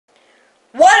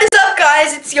What is up,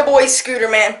 guys? It's your boy Scooter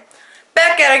Man.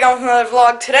 Back at it again with another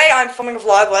vlog. Today I'm filming a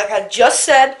vlog like I just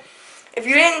said. If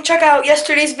you didn't check out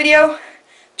yesterday's video,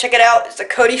 check it out. It's the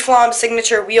Cody Flom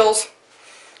signature wheel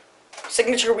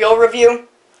review.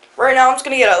 Right now I'm just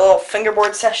gonna get a little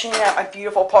fingerboard session at my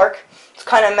beautiful park. It's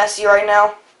kind of messy right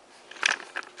now,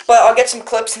 but I'll get some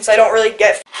clips since I don't really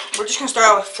get. We're just gonna start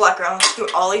out with flat ground. Let's do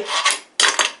ollie.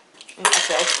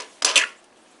 Okay.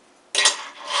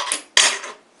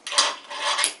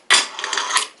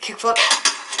 Kickflip.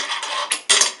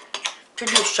 Try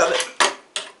to do is shove it.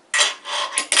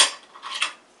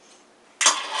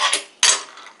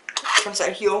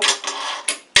 Frontside heel.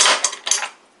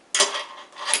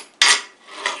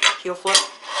 Heel flip.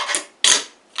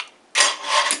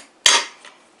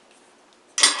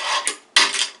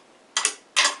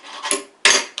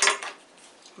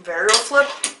 Varial flip.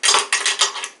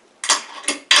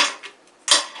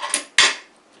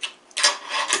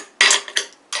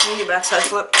 Maybe backside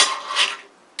flip.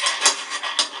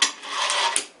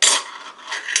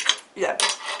 Yeah.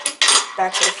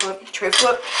 Backside flip. Tray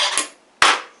flip.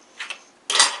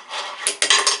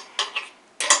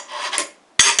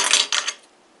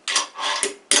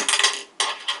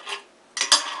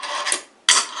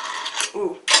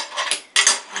 Ooh.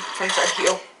 Frontside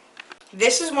heel.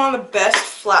 This is one of the best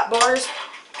flat bars.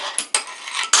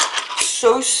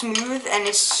 So smooth and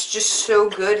it's just so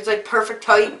good. It's like perfect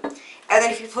height. And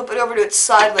then if you flip it over to its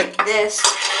side like this,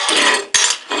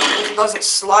 if it doesn't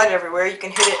slide everywhere, you can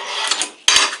hit it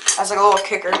as like a little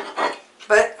kicker.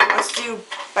 But let's do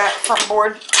back front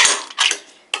board.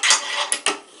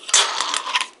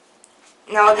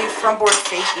 Now I'll do front board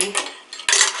fakie.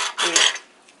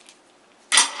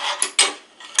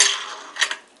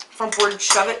 Front board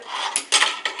shove it.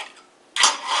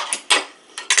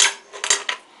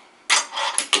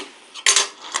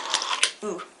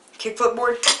 Ooh, kickflip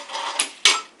board.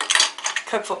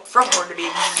 Kickflip front board to be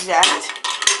exact.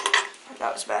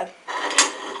 That was bad.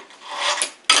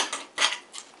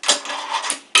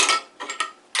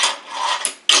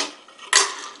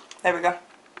 There we go.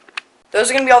 Those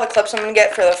are going to be all the clips I'm going to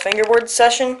get for the fingerboard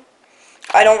session.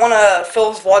 I don't want to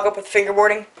fill this vlog up with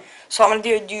fingerboarding, so I'm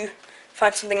going to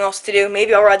find something else to do.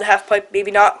 Maybe I'll ride the half pipe,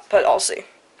 maybe not, but I'll see.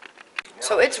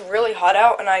 So it's really hot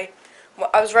out, and I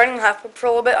was riding the half pipe for a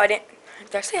little bit.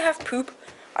 Did I say half poop?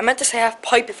 I meant to say half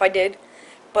pipe if I did,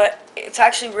 but it's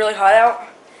actually really hot out,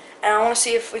 and I want to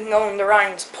see if we can go into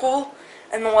Ryan's pool,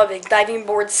 and then we'll have a diving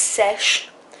board sesh.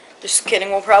 Just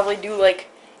kidding, we'll probably do like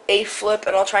a flip,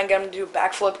 and I'll try and get him to do a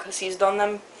backflip because he's done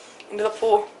them into the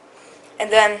pool. And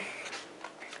then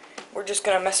we're just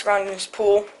going to mess around in his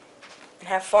pool and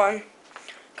have fun,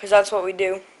 because that's what we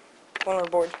do when we're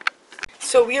bored.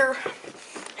 So we're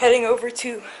heading over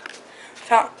to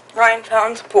Ryan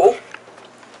Fountain's pool.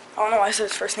 I don't know why I said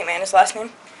his first name and his last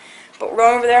name, but we're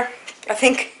going over there. I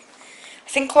think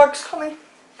Clark's coming,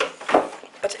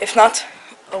 but if not,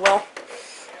 oh well.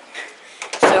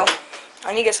 So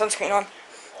I need to get sunscreen on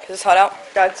because it's hot out.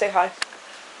 Dad, say hi.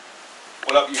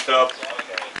 What up, YouTube?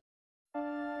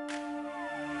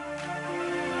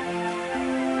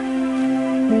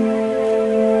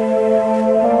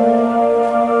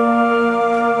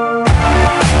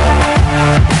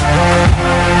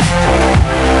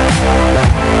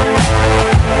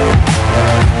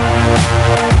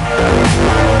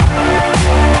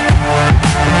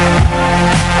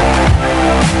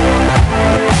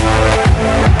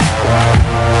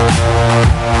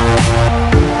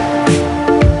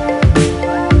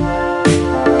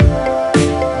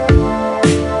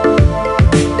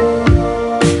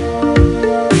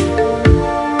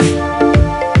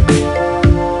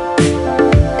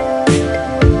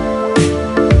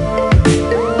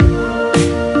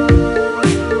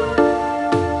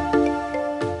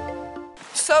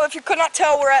 So if you could not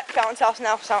tell, we're at Fountain's house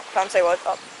now. Fountain, say what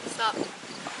up. Stop.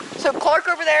 So Clark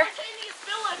over there.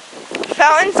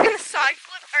 Fountain's gonna side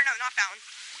flip, or no, not Fountain.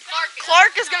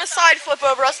 Clark is gonna side flip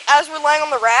over us as we're laying on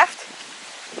the raft,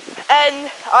 and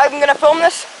I'm gonna film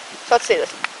this. So let's see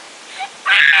this.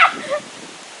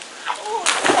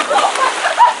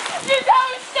 Dude, that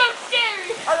was so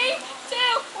scary. 3, 2,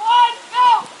 1,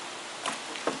 go!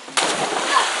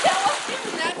 That wasn't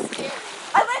that scary.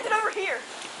 I landed over here.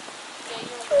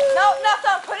 No,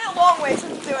 put it a long way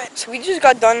since do it. So we just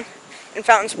got done in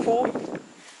Fountain's pool.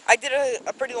 I did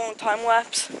a pretty long time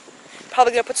lapse.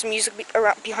 Probably gonna put some music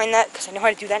behind that because I know how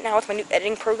to do that now with my new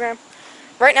editing program.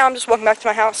 Right now I'm just walking back to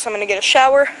my house. I'm gonna get a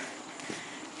shower,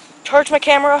 charge my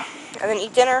camera, and then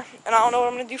eat dinner. And I don't know what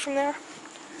I'm gonna do from there.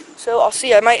 So I'll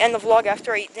see. I might end the vlog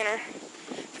after I eat dinner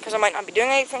because I might not be doing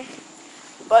anything.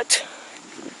 But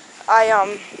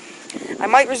I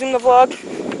might resume the vlog.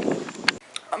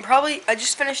 I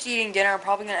just finished eating dinner. I'm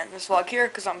probably gonna end this vlog here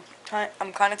because I'm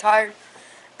kind of tired,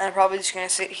 and I'm probably just gonna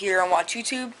sit here and watch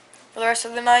YouTube for the rest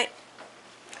of the night.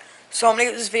 So I'm gonna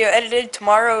get this video edited.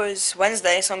 Tomorrow is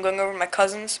Wednesday, so I'm going over to my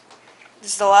cousins.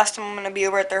 This is the last time I'm gonna be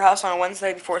over at their house on a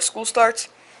Wednesday before school starts.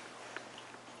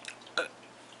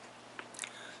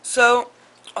 So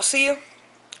I'll see you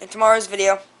in tomorrow's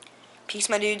video. Peace,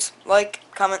 my dudes. Like,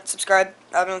 comment, subscribe,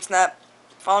 add me on Snap,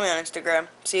 follow me on Instagram.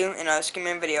 See you in a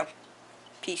Screaming video.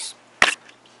 Peace.